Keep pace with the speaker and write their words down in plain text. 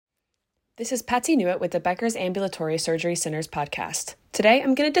This is Patsy Newitt with the Becker's Ambulatory Surgery Centers podcast. Today,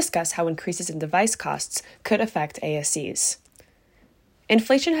 I'm going to discuss how increases in device costs could affect ASCs.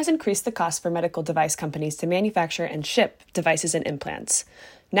 Inflation has increased the cost for medical device companies to manufacture and ship devices and implants.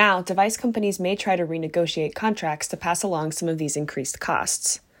 Now, device companies may try to renegotiate contracts to pass along some of these increased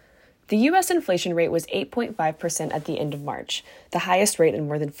costs. The U.S. inflation rate was 8.5% at the end of March, the highest rate in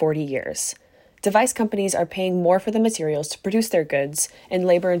more than 40 years. Device companies are paying more for the materials to produce their goods, and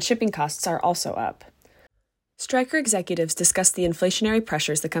labor and shipping costs are also up. Stryker executives discussed the inflationary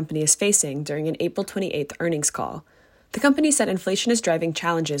pressures the company is facing during an April 28th earnings call. The company said inflation is driving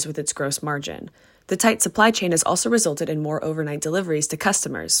challenges with its gross margin. The tight supply chain has also resulted in more overnight deliveries to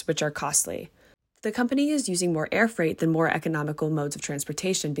customers, which are costly. The company is using more air freight than more economical modes of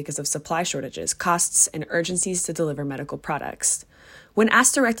transportation because of supply shortages, costs, and urgencies to deliver medical products. When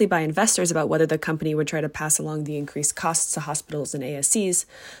asked directly by investors about whether the company would try to pass along the increased costs to hospitals and ASCs,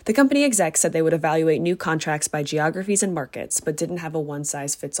 the company exec said they would evaluate new contracts by geographies and markets, but didn't have a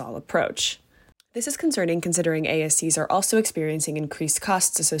one-size-fits-all approach. This is concerning considering ASCs are also experiencing increased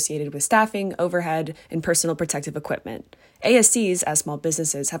costs associated with staffing, overhead, and personal protective equipment. ASCs, as small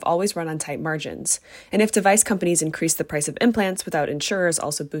businesses, have always run on tight margins, and if device companies increase the price of implants without insurers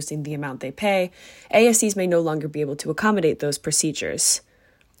also boosting the amount they pay, ASCs may no longer be able to accommodate those procedures.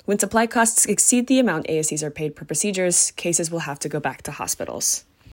 When supply costs exceed the amount ASCs are paid per procedures, cases will have to go back to hospitals.